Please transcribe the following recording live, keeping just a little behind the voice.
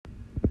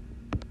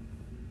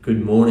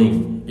Good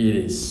morning. It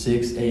is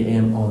 6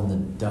 a.m. on the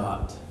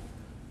dot,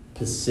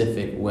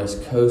 Pacific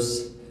West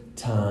Coast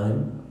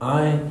time.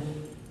 I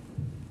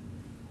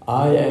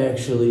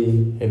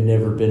actually have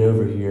never been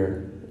over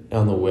here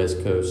on the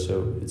West Coast,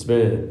 so it's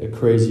been a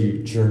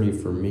crazy journey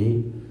for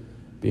me,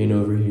 being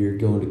over here,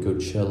 going to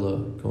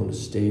Coachella, going to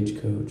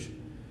Stagecoach.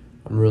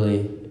 I'm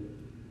really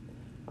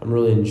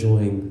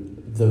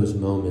enjoying those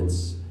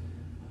moments.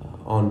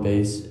 On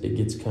base, it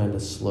gets kind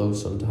of slow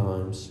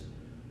sometimes.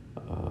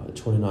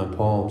 29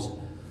 Palms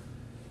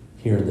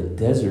here in the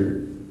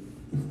desert,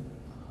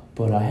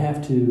 but I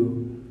have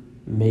to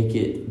make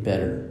it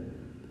better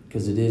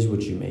because it is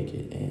what you make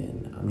it,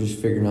 and I'm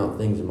just figuring out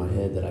things in my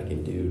head that I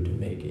can do to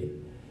make it,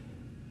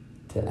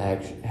 to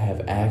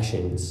have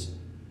actions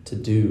to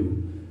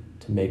do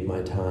to make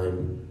my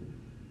time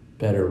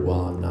better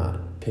while I'm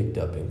not picked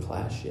up in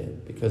class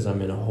yet because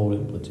I'm in a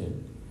holding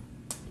platoon.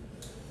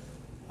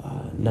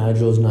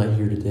 Nigel's not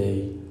here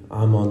today.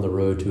 I'm on the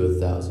road to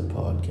 1,000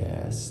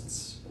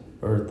 podcasts.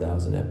 Or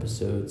 1,000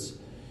 episodes.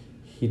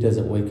 He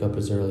doesn't wake up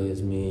as early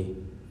as me.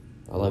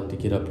 I like to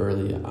get up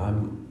early. I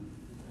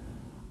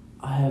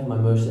have my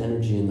most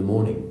energy in the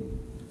morning.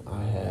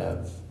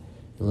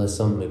 Unless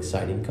something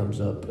exciting comes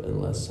up,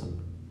 unless I'm,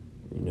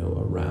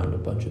 around a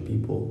bunch of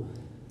people.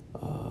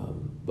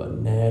 But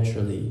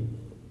naturally,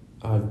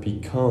 I've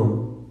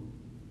become,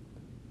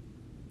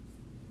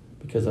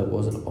 because I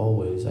wasn't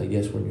always, I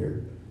guess when you're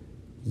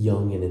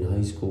young and in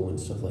high school and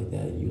stuff like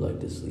that, you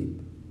like to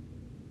sleep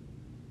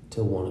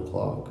till 1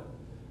 o'clock,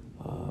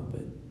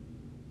 but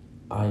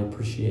I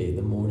appreciate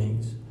the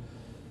mornings,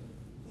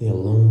 the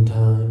alone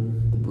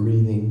time, the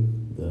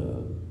breathing,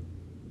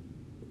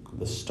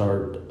 the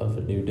start of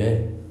a new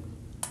day.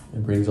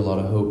 It brings a lot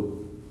of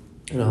hope,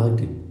 and I like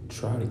to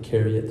try to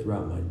carry it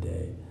throughout my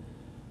day.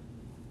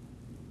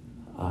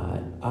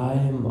 I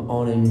am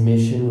on a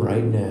mission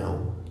right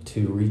now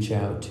to reach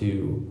out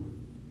to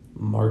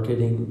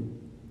marketing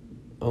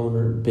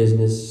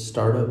business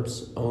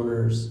startups,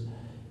 owners,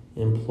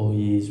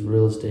 employees,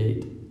 real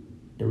estate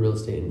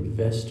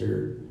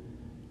investor,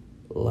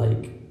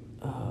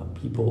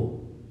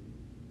 people,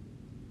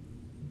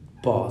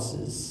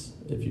 bosses,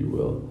 if you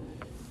will,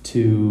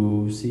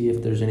 to see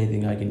if there's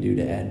anything I can do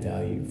to add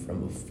value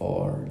from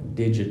afar,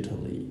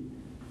 digitally,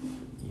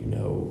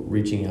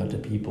 reaching out to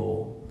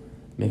people,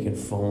 making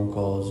phone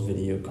calls,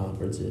 video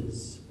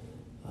conferences,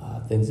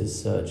 things as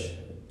such,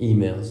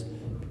 emails,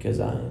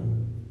 because I'm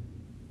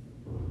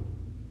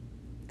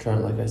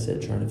trying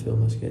to fill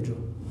my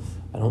schedule.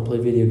 I don't play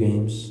video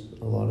games.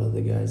 A lot of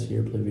the guys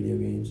here play video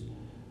games.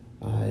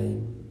 I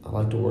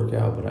like to work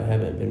out, but I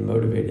haven't been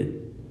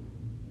motivated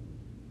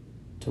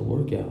to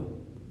work out.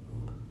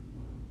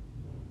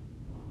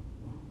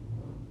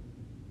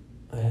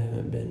 I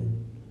haven't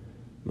been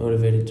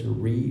motivated to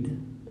read,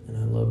 and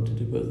I love to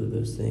do both of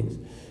those things.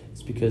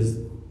 It's because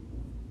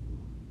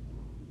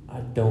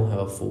I don't have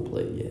a full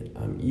plate yet.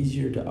 I'm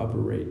easier to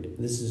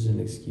operate. This is an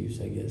excuse,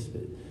 I guess,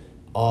 but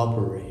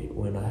operate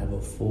when I have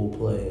a full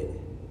plate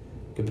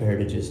compared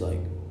to just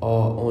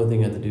only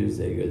thing I have to do is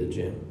go to the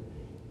gym.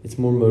 It's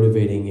more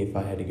motivating if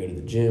I had to go to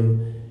the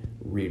gym,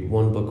 read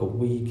one book a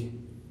week,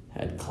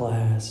 had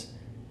class,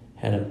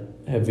 had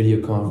a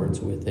video conference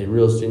with a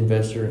real estate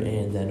investor,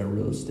 and then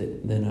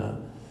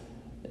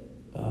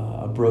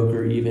a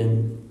broker,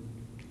 even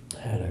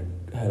had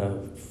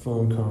a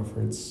phone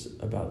conference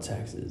about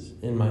taxes,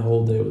 and my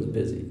whole day was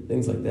busy.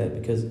 Things like that,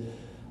 because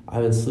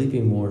I've been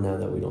sleeping more now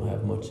that we don't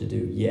have much to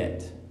do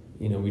yet.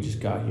 We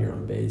just got here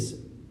on base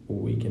a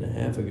week and a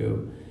half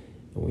ago,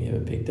 and we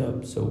haven't picked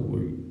up, so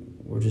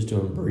we're just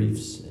doing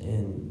briefs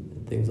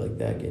and things like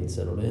that, getting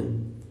settled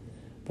in.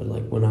 But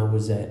when I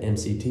was at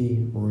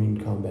MCT, Marine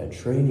Combat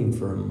Training,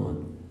 for a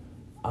month,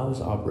 I was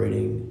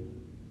operating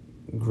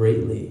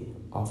greatly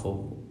off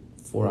of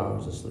 4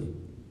 hours of sleep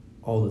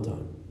all the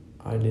time.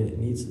 I didn't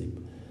need sleep,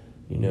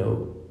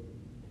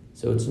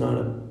 so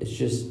it's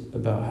just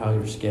about how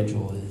your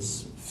schedule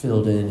is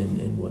filled in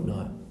and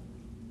whatnot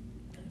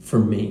for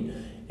me,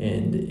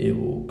 and it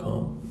will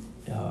come.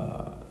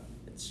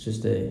 It's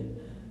just a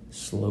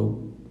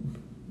slow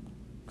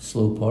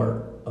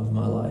part of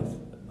my life.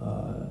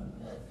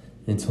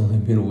 It's only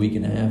been a week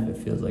and a half. It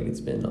feels like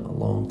it's been a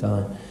long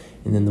time.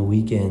 And then the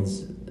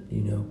weekends,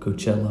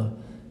 Coachella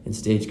and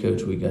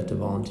Stagecoach we got to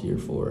volunteer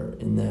for,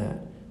 and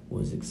that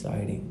was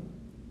exciting.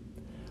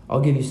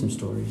 I'll give you some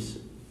stories.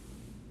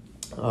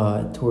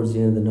 Towards the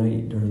end of the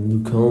night during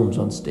Luke Combs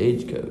on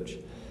Stagecoach,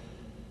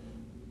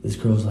 this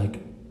girl's like,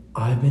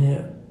 I've been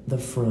at the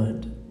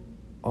front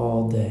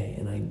all day,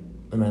 and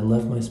I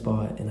left my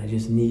spot, and I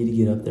just need to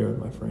get up there with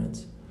my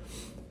friends.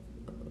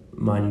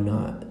 Mind you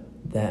not,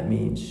 that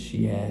means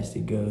she has to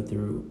go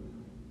through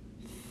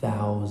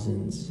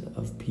thousands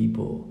of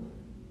people,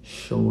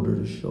 shoulder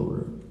to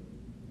shoulder.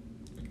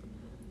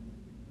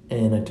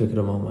 And I took it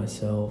upon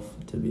myself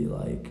to be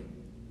like,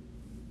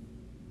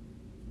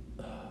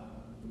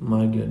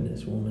 my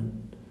goodness,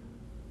 woman,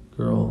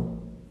 girl.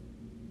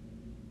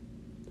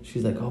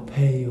 She's like, I'll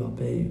pay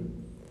you.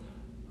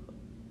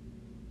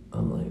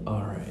 I'm like,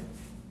 all right,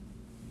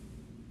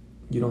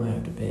 you don't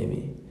have to pay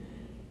me.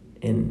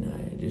 and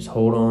I just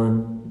hold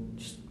on,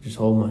 just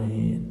hold my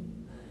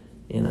hand,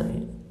 and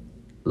I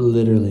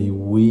literally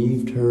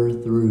weaved her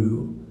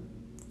through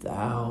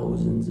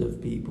thousands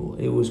of people.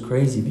 It was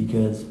crazy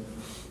because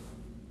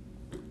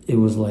it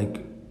was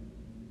like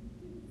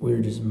we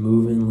were just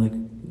moving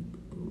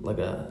like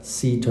a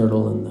sea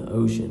turtle in the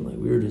ocean. Like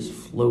we were just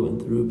floating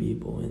through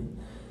people, and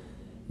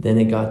then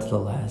it got to the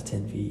last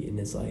 10 feet, and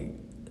it's like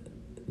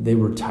they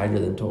were tighter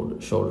than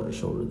shoulder to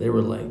shoulder. They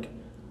were like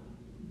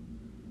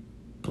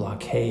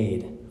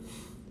blockade,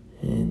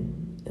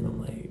 and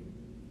I'm like,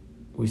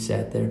 we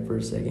sat there for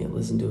a second,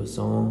 listened to a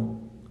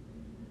song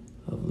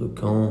of Luke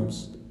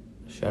Combs.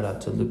 Shout out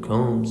to Luke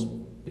Combs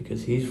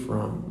because he's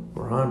from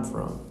where I'm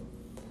from,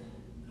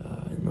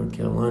 in North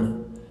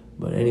Carolina.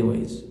 But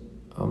anyways,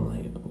 I'm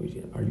like,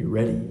 are you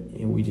ready?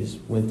 And we just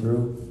went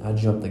through. I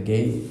jumped the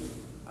gate.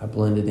 I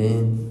blended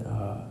in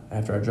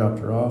after I dropped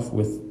her off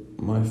with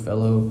my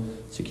fellow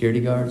security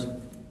guards.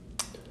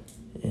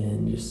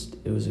 And just,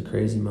 it was a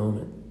crazy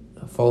moment.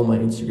 Follow my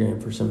Instagram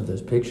for some of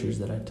those pictures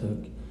that I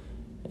took.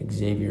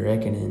 Xavier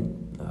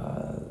Ekinen,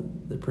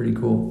 they're pretty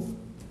cool.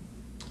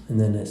 And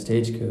then at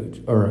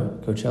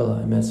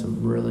Coachella, I met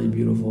some really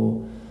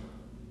beautiful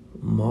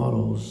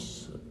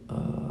models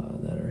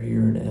that are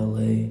here in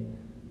LA.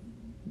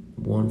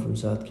 One from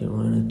South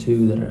Carolina,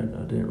 two that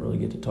I didn't really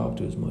get to talk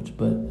to as much,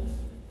 but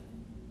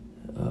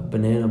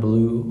Banana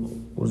Blue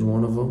was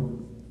one of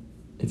them.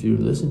 If you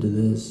listen to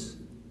this,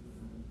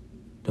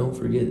 don't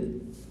forget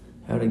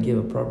how to give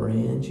a proper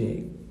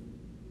handshake.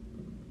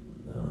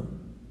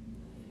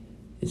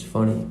 It's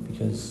funny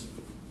because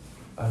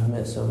I've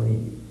met so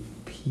many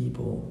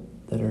people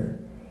that are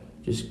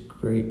just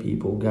great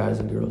people, guys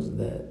and girls,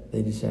 that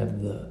they just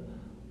have the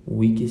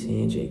weakest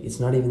handshake. It's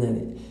not even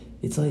that,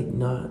 it's like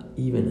not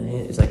even a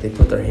hand. It's like they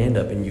put their hand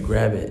up and you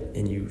grab it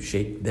and you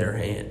shake their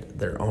hand,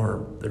 their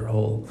arm, their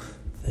whole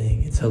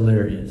thing. It's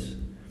hilarious.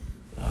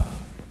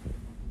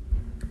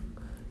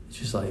 It's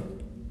just like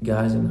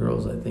guys and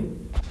girls, I think,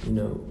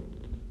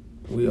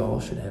 we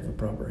all should have a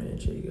proper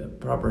handshake. A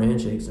proper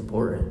handshake is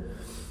important.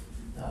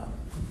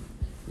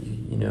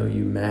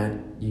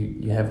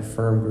 You have a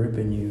firm grip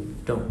and you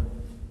don't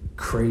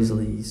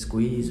crazily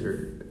squeeze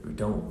or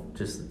don't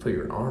just put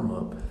your arm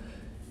up.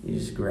 You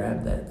just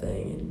grab that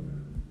thing and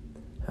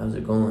how's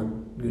it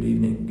going? Good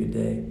evening, good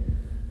day.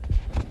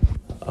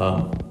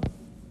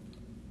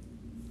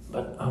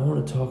 But I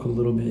want to talk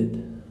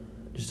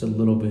just a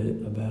little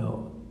bit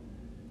about,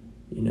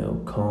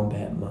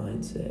 combat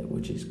mindset,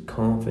 which is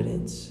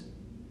confidence,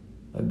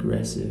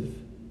 aggressive,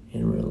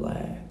 and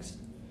relaxed.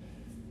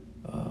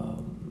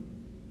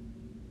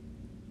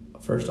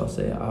 First,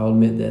 I'll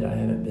admit that I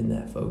haven't been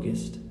that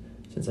focused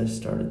since I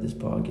started this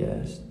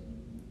podcast,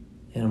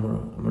 and I'm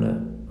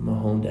gonna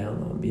hone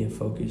down on being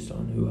focused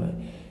on who I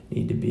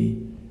need to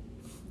be,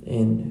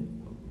 and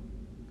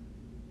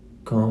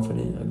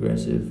confident,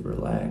 aggressive,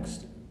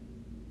 relaxed,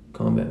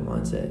 combat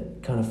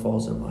mindset kind of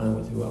falls in line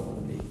with who I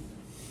want to be.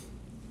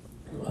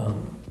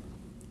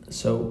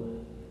 So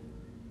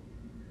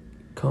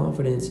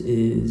confidence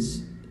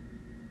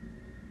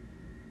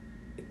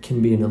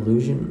can be an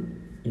illusion.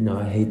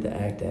 I hate to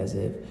act as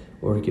if,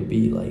 or it could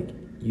be like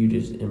you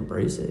just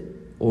embrace it,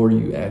 or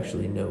you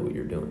actually know what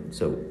you're doing.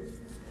 So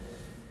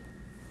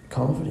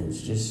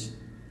confidence, just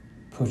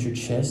put your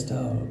chest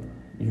up,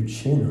 your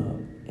chin up,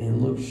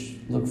 and look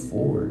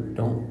forward.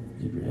 Don't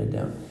keep your head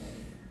down.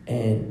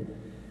 And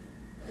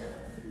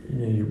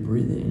you're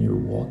breathing and you're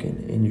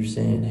walking and you're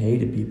saying hey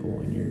to people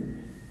and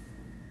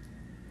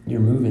you're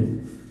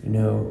moving.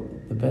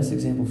 The best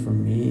example for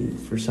me,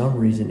 for some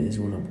reason, is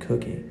when I'm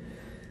cooking.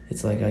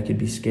 It's like I could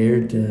be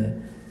scared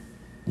to,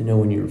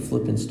 when you're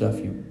flipping stuff,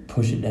 you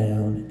push it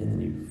down and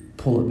then you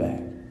pull it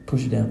back.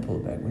 Push it down, pull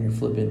it back. When you're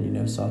flipping,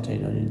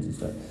 sauteing onions and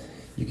stuff,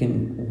 you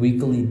can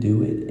weakly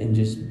do it and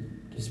just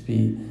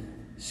be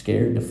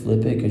scared to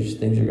flip it because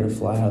things are going to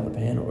fly out of the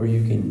pan. Or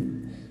you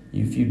can,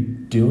 if you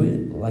do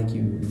it like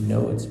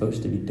it's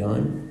supposed to be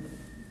done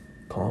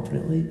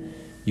confidently,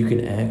 you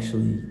can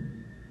actually,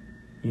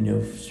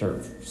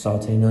 start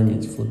sauteing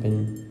onions,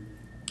 flipping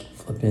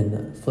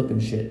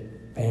shit.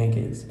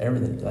 Pancakes,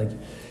 everything. Like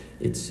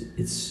it's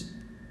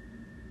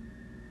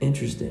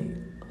interesting.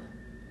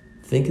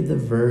 Think of the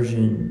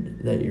version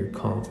that you're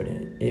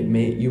confident.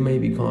 You may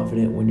be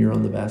confident when you're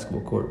on the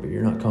basketball court, but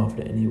you're not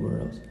confident anywhere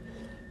else.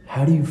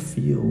 How do you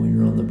feel when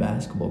you're on the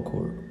basketball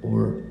court,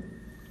 or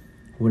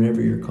whenever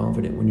you're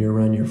confident when you're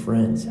around your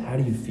friends? How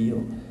do you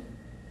feel?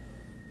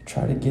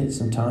 Try to get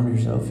some time to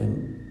yourself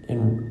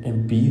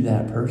and be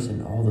that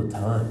person all the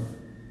time.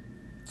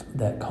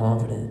 That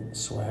confident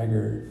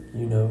swagger,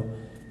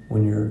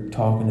 when you're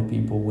talking to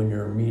people, when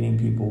you're meeting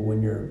people,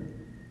 when you're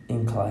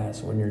in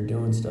class, when you're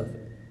doing stuff,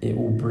 it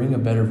will bring a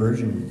better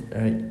version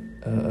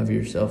of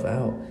yourself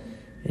out,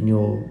 and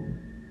you'll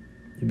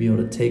be able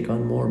to take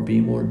on more, be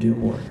more, do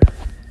more.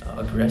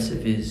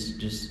 Aggressive is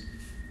just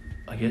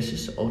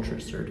ultra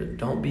assertive.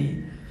 Don't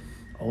be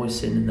always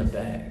sitting in the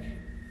back.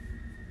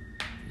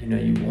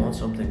 You want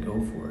something,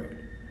 go for it.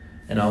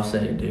 And I'll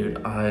say,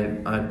 dude,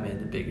 I've made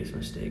the biggest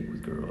mistake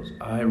with girls.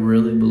 I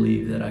really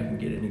believe that I can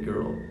get any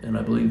girl, and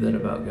I believe that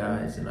about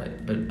guys.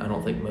 But I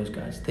don't think most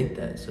guys think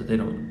that, so they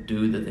don't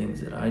do the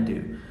things that I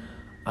do.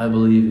 I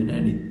believe in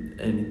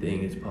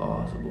anything is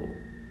possible,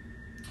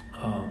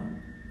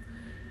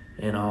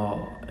 and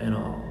I'll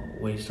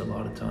waste a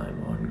lot of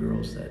time on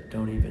girls that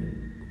don't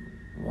even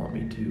want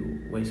me to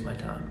waste my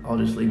time. I'll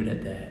just leave it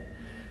at that.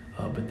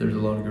 But there's a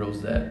lot of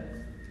girls that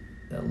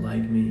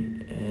like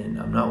me, and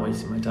I'm not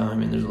wasting my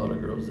time. And there's a lot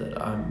of girls that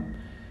I'm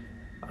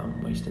not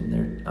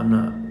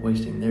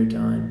wasting their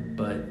time,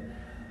 but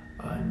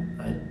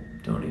I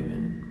don't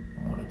even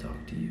want to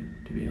talk to you,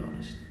 to be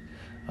honest.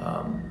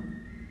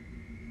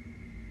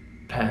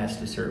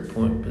 Past a certain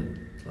point, but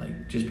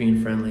like just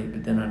being friendly.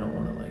 But then I don't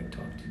want to like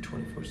talk to you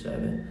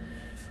 24/7.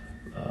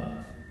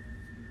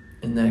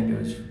 And that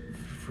goes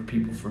for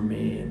people for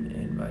me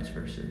and vice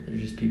versa.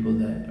 There's just people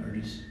that are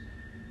just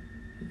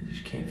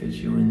can't fit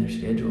you in their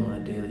schedule on a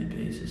daily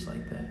basis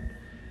like that.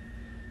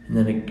 And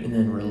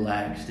then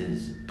relaxed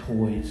is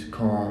poised,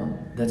 calm.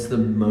 That's the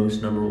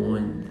most number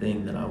one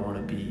thing that I want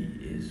to be,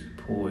 is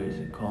poised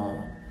and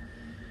calm.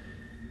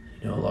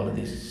 You know, a lot of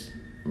the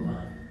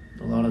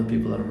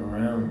people that I'm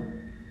around,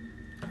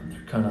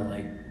 they're kind of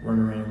like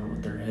running around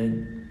with their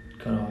head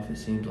cut off. It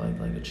seems like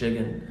a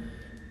chicken,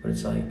 but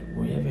it's like,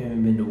 we haven't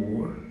even been to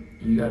war.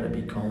 You got to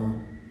be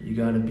calm. You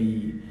got to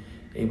be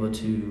able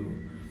to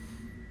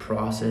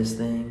process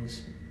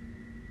things.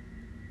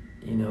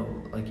 You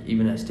know, like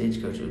even at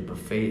Stagecoach, with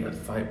buffet, a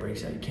fight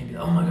breaks out. You can't be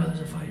like, oh my God,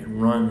 there's a fight,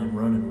 and run and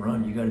run and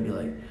run. You got to be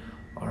like,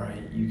 all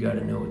right, you got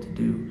to know what to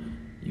do.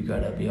 You got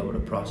to be able to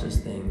process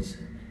things,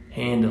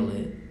 handle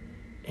it,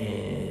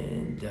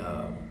 and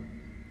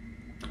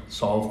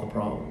solve the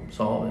problem,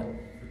 solve it.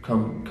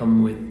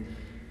 Come with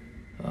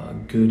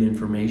good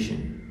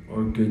information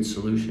or good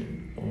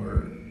solution,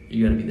 or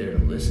you got to be there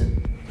to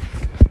listen.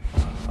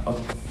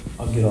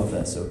 I'll get off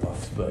that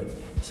soapbox, but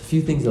there's a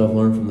few things that I've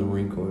learned from the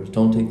Marine Corps.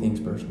 Don't take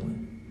things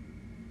personally.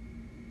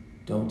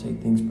 Don't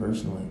take things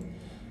personally.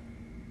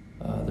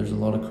 There's a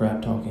lot of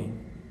crap talking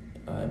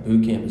at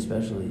boot camp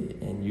especially,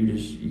 and you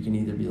can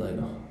either be like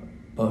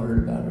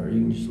butthurt about it, or you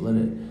can just let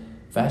it.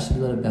 Faster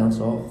you let it bounce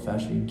off,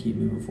 faster you can keep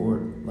moving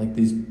forward.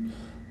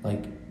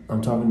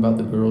 I'm talking about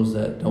the girls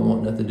that don't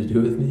want nothing to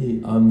do with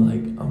me.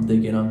 I'm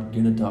thinking I'm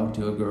gonna talk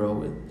to a girl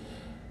with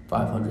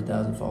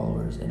 500,000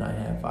 followers, and I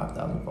have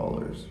 5,000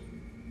 followers.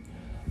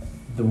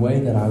 The way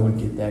that I would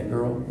get that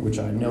girl, which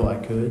I know I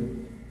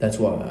could, that's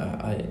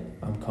why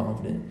I'm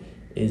confident,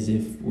 is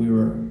if we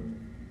were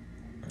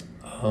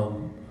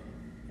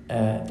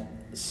at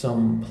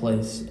some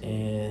place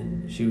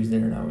and she was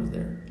there and I was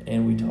there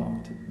and we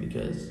talked,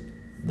 because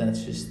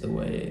that's just the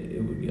way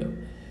it would go.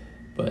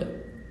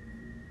 But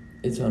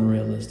it's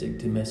unrealistic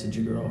to message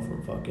a girl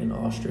from fucking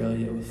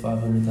Australia with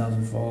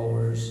 500,000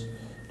 followers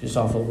just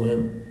off a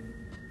whim.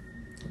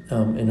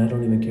 And I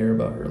don't even care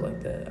about her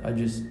like that. I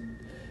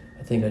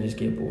think I just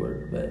get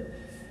bored.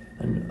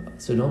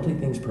 So don't take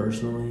things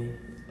personally.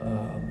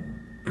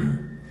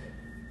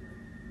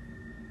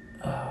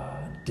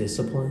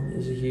 Discipline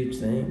is a huge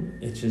thing.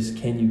 It's just,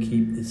 can you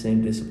keep the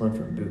same discipline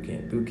from boot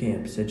camp? Boot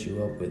camp sets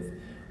you up with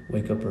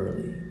wake up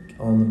early,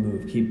 on the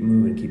move, keep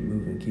moving,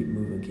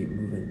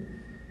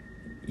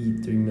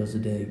 eat 3 meals a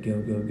day,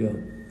 go.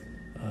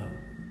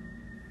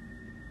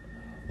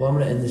 Well, I'm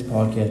going to end this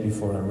podcast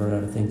before I run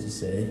out of things to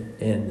say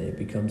and it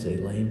becomes a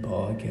lame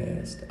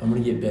podcast. I'm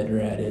going to get better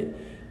at it.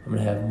 I'm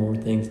going to have more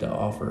things to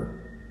offer.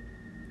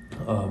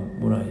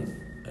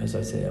 As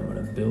I say, I'm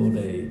going to build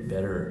a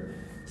better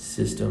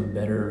system,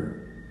 better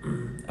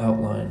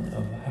outline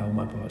of how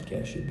my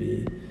podcast should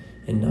be.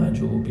 And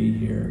Nigel will be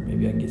here.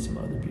 Maybe I can get some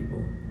other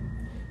people.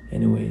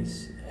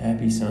 Anyways,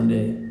 happy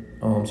Sunday.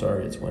 Oh, I'm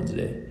sorry, it's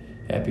Wednesday.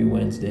 Happy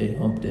Wednesday,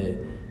 hump day.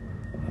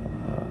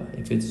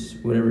 If it's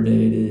whatever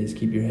day it is,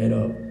 keep your head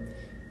up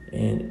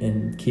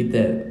and keep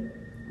that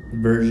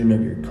version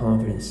of your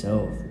confident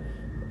self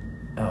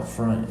out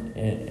front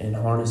and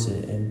harness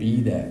it and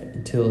be that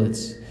until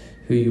it's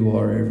who you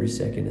are every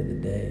second of the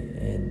day.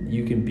 And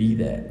you can be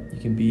that. You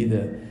can be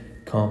the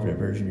confident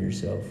version of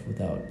yourself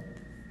without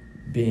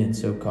being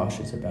so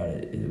cautious about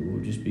it. It will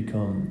just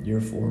become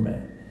your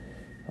format.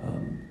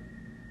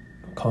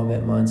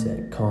 Combat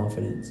mindset,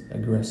 confidence,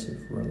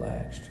 aggressive,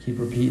 relaxed. Keep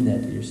repeating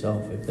that to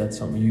yourself if that's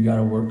something you got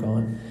to work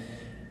on.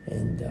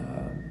 And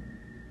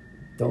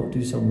don't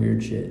do some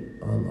weird shit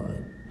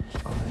online.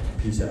 All right,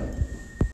 peace out.